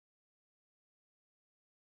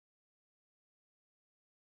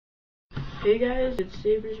Hey guys, it's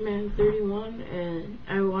SabersMan31 and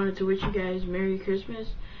I wanted to wish you guys Merry Christmas.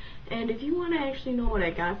 And if you want to actually know what I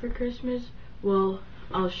got for Christmas, well,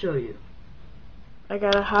 I'll show you. I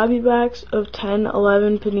got a hobby box of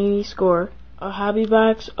 10-11 Panini Score, a hobby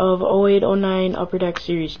box of 08-09 Upper Deck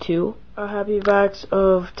Series 2, a hobby box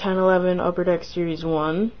of 10-11 Upper Deck Series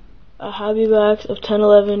 1, a hobby box of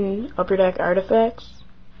 10-11 Upper Deck Artifacts,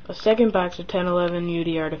 a second box of 10-11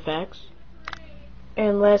 UD Artifacts,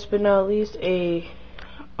 and last but not least, a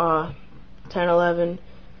 10-11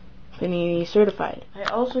 Panini Certified. I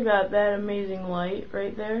also got that amazing light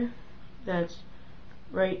right there. That's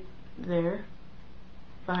right there,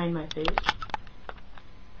 behind my face.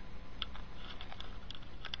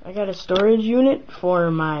 I got a storage unit for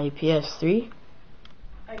my PS3.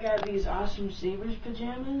 I got these awesome Sabres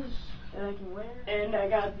pajamas that I can wear. And I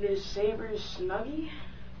got this Sabres Snuggie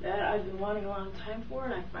that I've been wanting a long time for,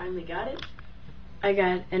 and I finally got it. I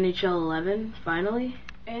got NHL 11, finally,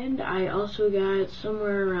 and I also got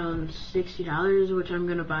somewhere around $60, which I'm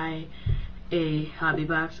going to buy a hobby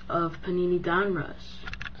box of Panini Donruss.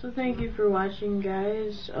 So thank you for watching,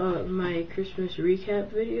 guys, my Christmas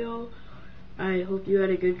recap video. I hope you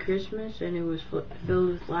had a good Christmas, and it was filled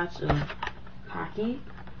with lots of hockey.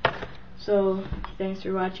 So thanks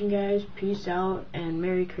for watching, guys. Peace out, and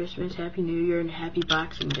Merry Christmas, Happy New Year, and Happy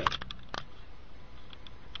Boxing Day.